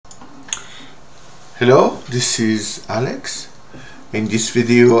Hello, this is Alex. In this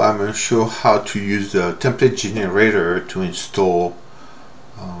video I'm going to show how to use the template generator to install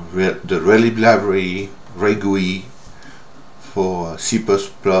the Raylib library Raygui for C++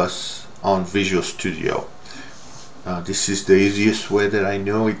 on Visual Studio. This is the easiest way that I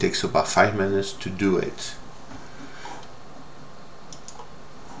know. It takes about 5 minutes to do it.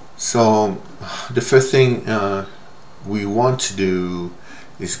 So the first thing we want to do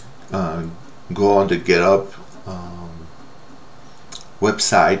is go on the GitHub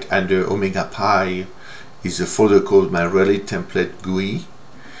website. Under Omega Pi is a folder called MyRaylibTemplate GUI.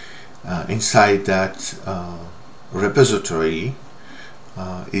 Inside that repository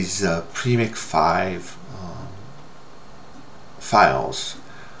is premix 5 files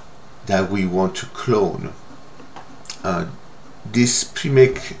that we want to clone. This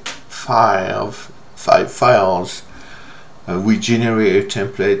premix 5 files we generate a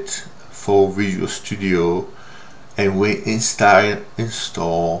template for Visual Studio, and we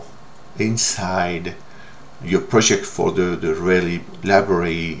install inside your project folder the Raylib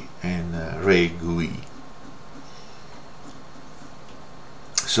library and Raygui.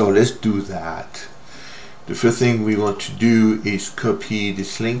 So let's do that. The first thing we want to do is copy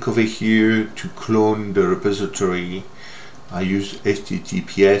this link over here to clone the repository. I use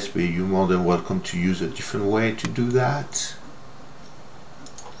HTTPS, but you're more than welcome to use a different way to do that.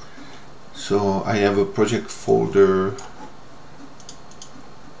 So I have a project folder.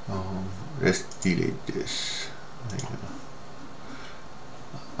 Let's delete this.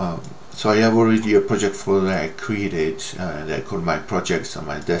 So I have already a project folder I created that I call my projects on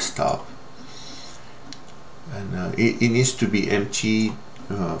my desktop, and it needs to be empty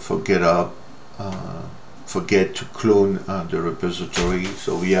for GitHub. Forget to clone the repository,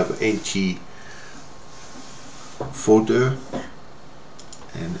 so we have an empty folder,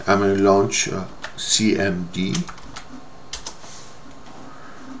 and I'm going to launch CMD.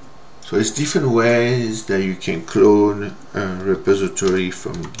 So it's different ways that you can clone a repository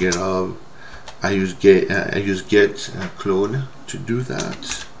from GitHub. I use get clone to do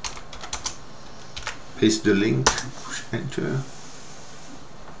that. Paste the link, push enter.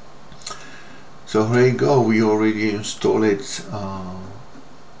 So here you go, we already installed it.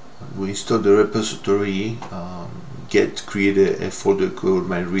 We installed the repository. Get created a folder called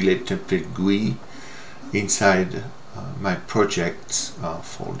MyRaylibTemplate GUI inside my projects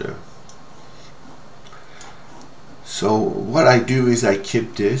folder. So what I do is I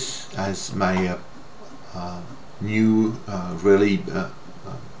keep this as my new Raylib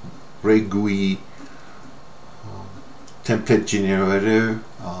Raygui template generator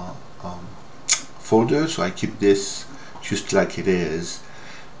folder. So I keep this just like it is.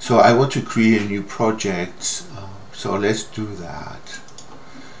 So I want to create a new project, so let's do that.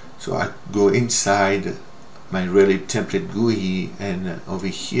 So I go inside my MyRaylibTemplate GUI, and over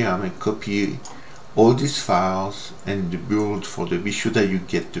here I'm going to copy all these files and the build folder. Be sure that you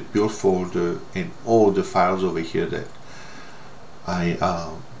get the build folder and all the files over here that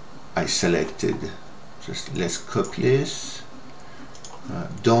I selected. Just let's copy this.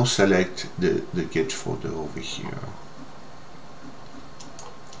 Don't select the Git folder over here.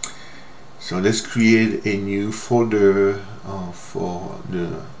 So let's create a new folder for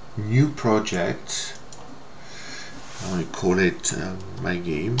the new project. I will call it my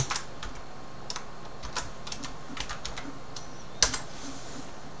game.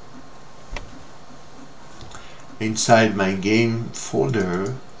 Inside my game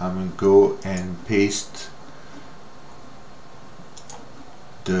folder, I'm going to go and paste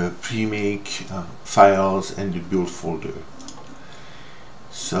the premix files and the build folder.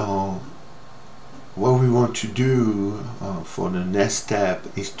 So what we want to do for the next step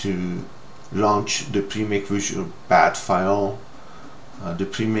is to launch the premix Visual Bat file. The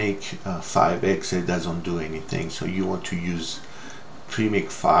premix 5x, it doesn't do anything, so you want to use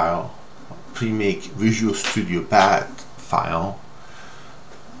premix file, premix Visual Studio Bat file,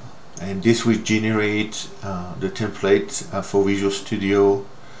 and this will generate the template for Visual Studio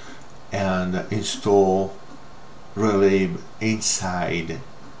and install Raylib inside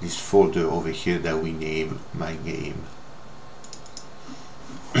this folder over here that we name my game.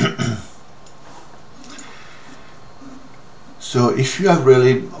 So if you have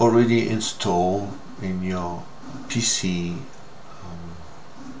Raylib already installed in your PC,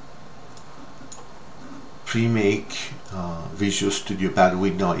 premix Visual Studio Bat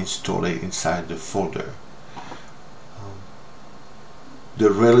will not install it inside the folder. The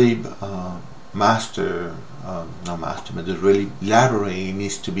Raylib but the Raylib library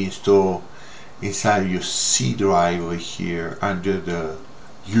needs to be installed inside your C drive over here under the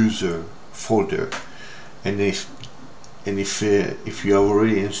user folder. and if you have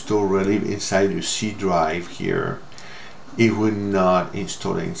already installed Raylib inside your C drive here, it will not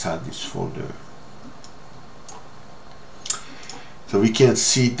install it inside this folder. So we can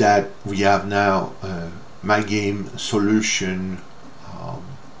see that we have now my game solution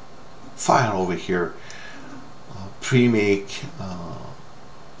file over here. The pre-make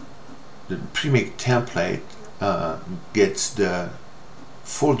template gets the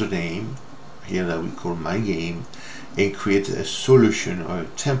folder name here that we call my game, and create a solution or a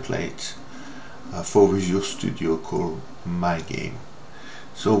template for Visual Studio called my game.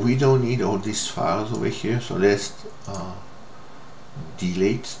 So we don't need all these files over here, so let's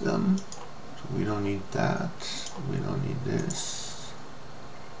delete them. So we don't need that, we don't need this.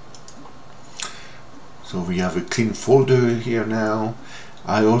 So we have a clean folder here now.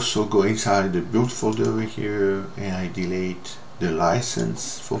 I also go inside the build folder over here and I delete the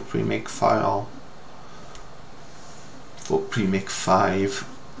license for pre-make file, for pre-make 5,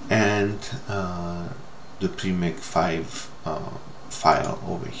 and the pre-make 5 file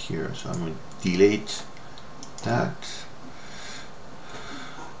over here. So I'm going to delete that.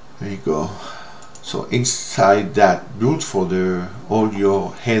 There you go. So inside that build folder, all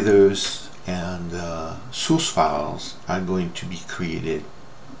your headers and source files are going to be created.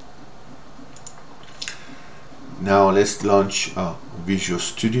 Now let's launch Visual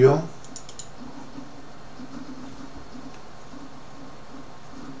Studio.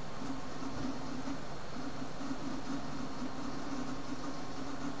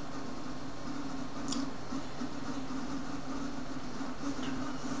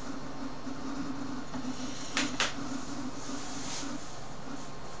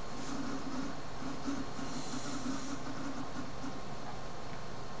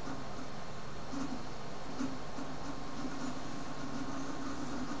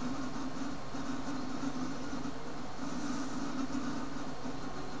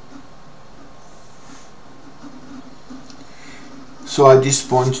 So at this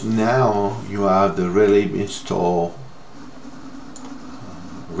point now you have the Raylib install,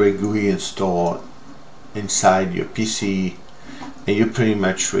 Raygui installed inside your PC, and you're pretty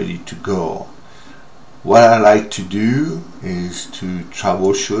much ready to go. What I like to do is to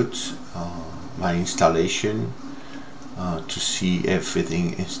troubleshoot my installation to see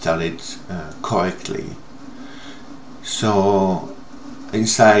everything installed correctly. So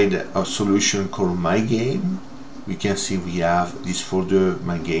inside a solution called My Game, we can see we have this folder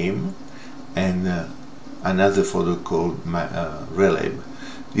My Game and another folder called Raylib.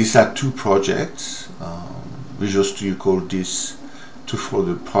 These are two projects. Visual Studio called this two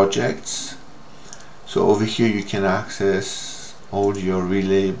folder projects. So over here you can access all your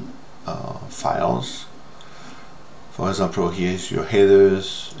Raylib files. For example, here is your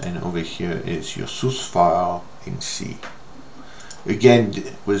headers, and over here is your source file in C. Again,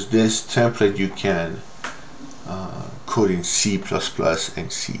 with this template you can code in C++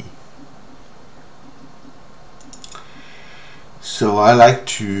 and C. So I like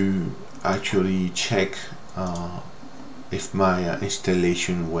to actually check if my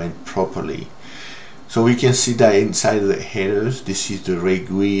installation went properly. So we can see that inside the headers, this is the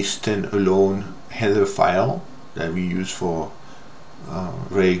Raygui standalone header file that we use for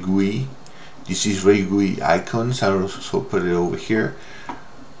Raygui. This is Raygui icons. I also put it over here.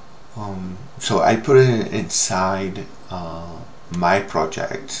 So I put it inside my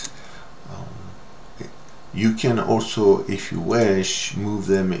project. You can also, if you wish, move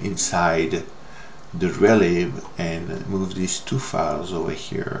them inside the Raylib and move these two files over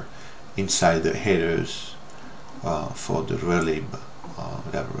here inside the headers for the Raylib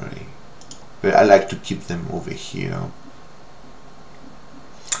library. But I like to keep them over here.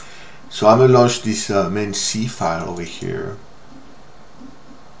 So I'm gonna launch this main C file over here.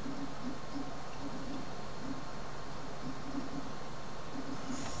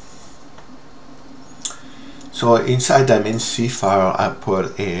 So inside that main C file, I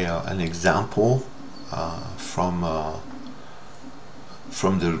put an example from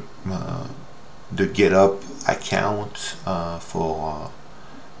the GitHub account for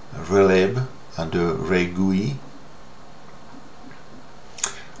Raylib under Raygui,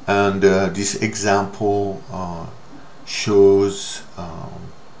 and this example shows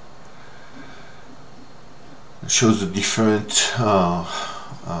the different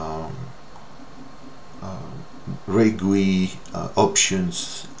Raygui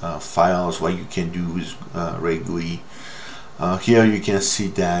options files, what you can do with Raygui. Here you can see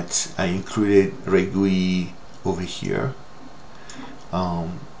that I included Raygui over here,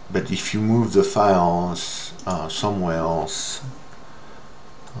 but if you move the files somewhere else,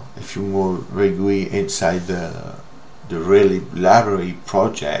 if you move Raygui inside the Raylib library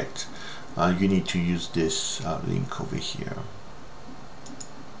project, you need to use this link over here.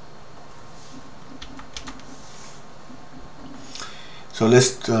 So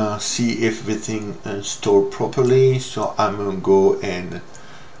let's see if everything is stored properly. So I'm going to go and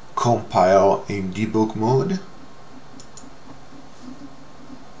compile in debug mode.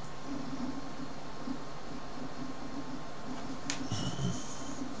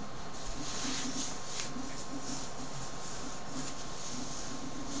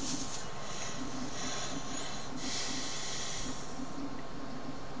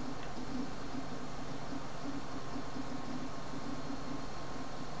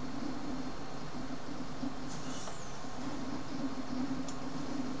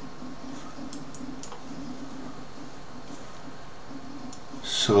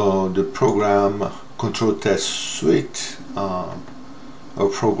 So the program control test suite, a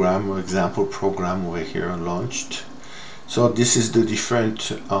program or example program over here launched. So this is the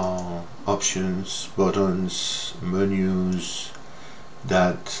different options, buttons, menus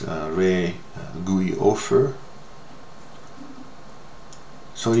that Raygui offer.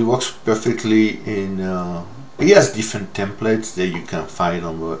 So it works perfectly in. He has different templates that you can find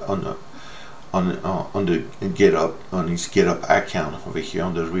on the GitHub, on his GitHub account over here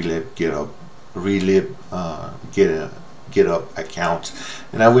on the Raylib GitHub account,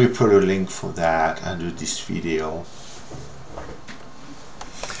 and I will put a link for that under this video.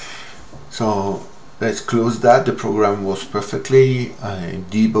 So let's close that. The program works perfectly in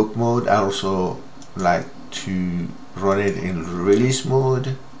debug mode. I also like to run it in release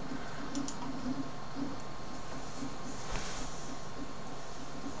mode.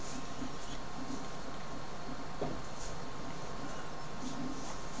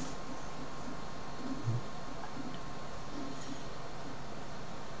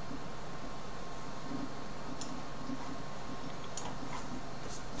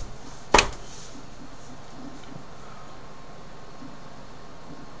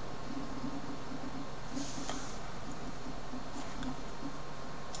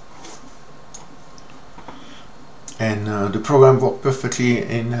 And the program worked perfectly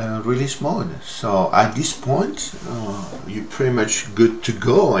in release mode. So at this point, you're pretty much good to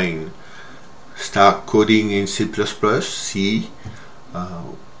go and start coding in C++, C,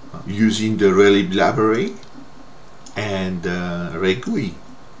 using the Raylib library and Raygui.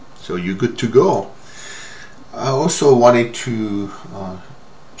 So you're good to go. I also wanted to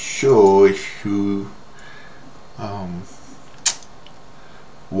show, if you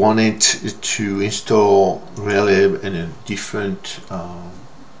wanted to install Raylib in a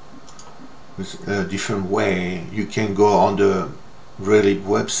different way, you can go on the Raylib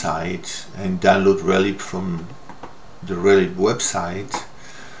website and download Raylib from the Raylib website.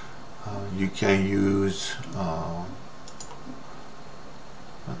 You can use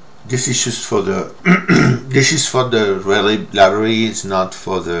this is just for the this is for the Raylib library. It's not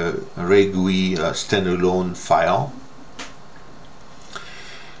for the Raygui standalone file.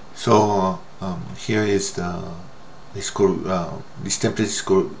 So here is this template is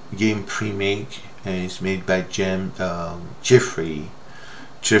called Game Pre-Make, and it's made by Jeffrey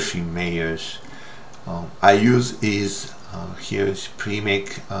Mayers. I use here is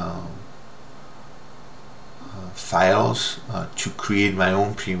pre-make files to create my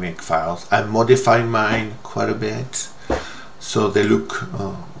own pre-make files. I modified mine quite a bit, so they look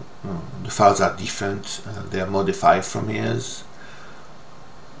the files are different. They are modified from his.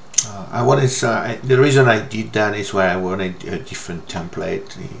 The reason I did that is why I wanted a different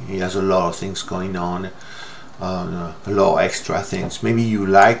template. He has a lot of things going on, a lot of extra things. Maybe you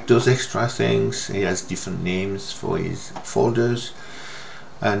like those extra things. He has different names for his folders,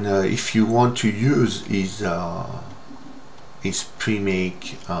 and if you want to use his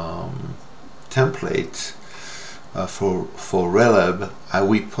pre-make template for Raylib, I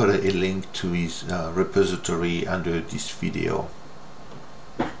will put a link to his repository under this video.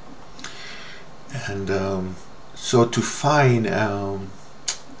 And so to find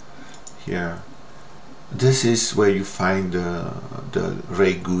here, this is where you find the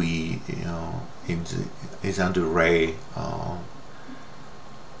Raygui, is under Ray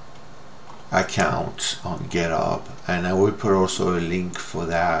account on GitHub, and I will put also a link for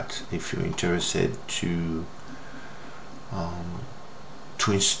that if you're interested to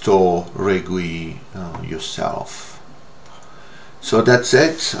install Raygui yourself. So that's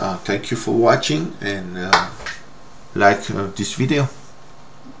it. Thank you for watching, and like this video.